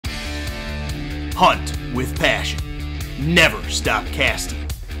Hunt with passion. Never stop casting.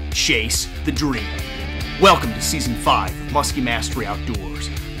 Chase the dream. Welcome to Season 5 of Musky Mastery Outdoors,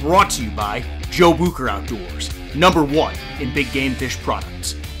 brought to you by Bucher Outdoors, #1 in big game fish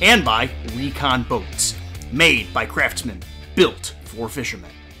products, and by Recon Boats, made by craftsmen, built for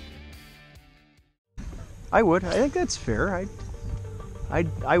fishermen. I would. I think that's fair.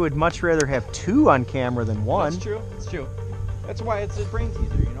 I would much rather have 2 on camera than 1. That's true. It's true. That's why it's a brain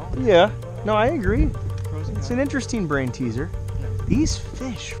teaser, you know? Yeah. No, I agree. It's an interesting brain teaser. These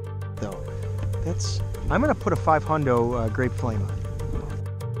fish, though, I'm gonna put a 500 grape flame on.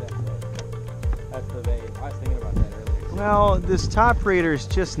 That's the vein. I was thinking about that earlier. Well, this top raider is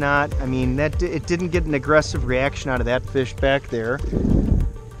just not. I mean, it didn't get an aggressive reaction out of that fish back there.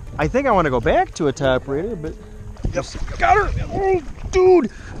 I think I want to go back to a top raider, but yep, got her. Oh,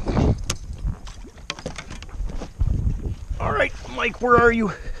 dude. All right, Mike, where are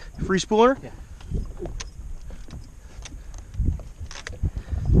you? Free spooler? Yeah.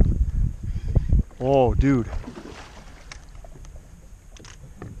 Oh, dude.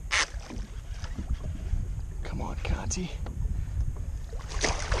 Come on, Conti.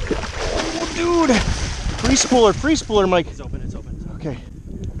 Oh, dude. Free spooler, Mike. It's open, it's open. Okay.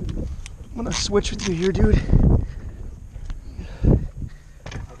 I'm gonna switch with you here, dude. I do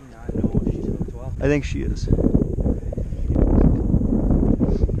not know if she's hooked well. I think she is. All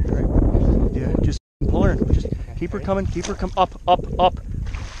right. Yeah, just pull her in. Just keep her coming. Keep her come up, up, up.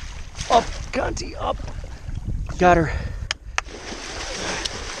 Up, Conti, up. Got her.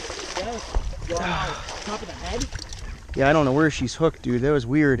 Top of the head? Yeah, I don't know where she's hooked, dude. That was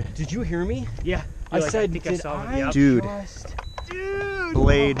weird. Did you hear me? Yeah. I said, think I saw it. Yep. Dude. Dude.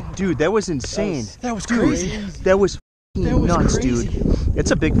 Blade. Dude, that was insane. That was dude, crazy. That was nuts, crazy. dude.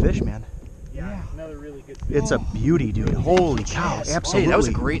 It's a big fish, man. Yeah. Another really good fish. It's a beauty, dude. Holy cow. Absolutely. Hey, that was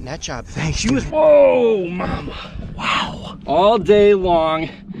a great net job. Thanks, She dude. was, whoa, mama. Wow. All day long,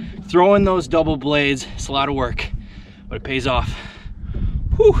 throwing those double blades. It's a lot of work, but it pays off.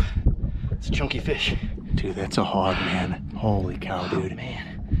 Whew. It's a chunky fish. Dude, that's a hog, man. Holy cow, dude.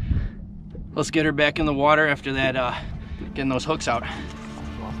 Man. Let's get her back in the water after that, getting those hooks out.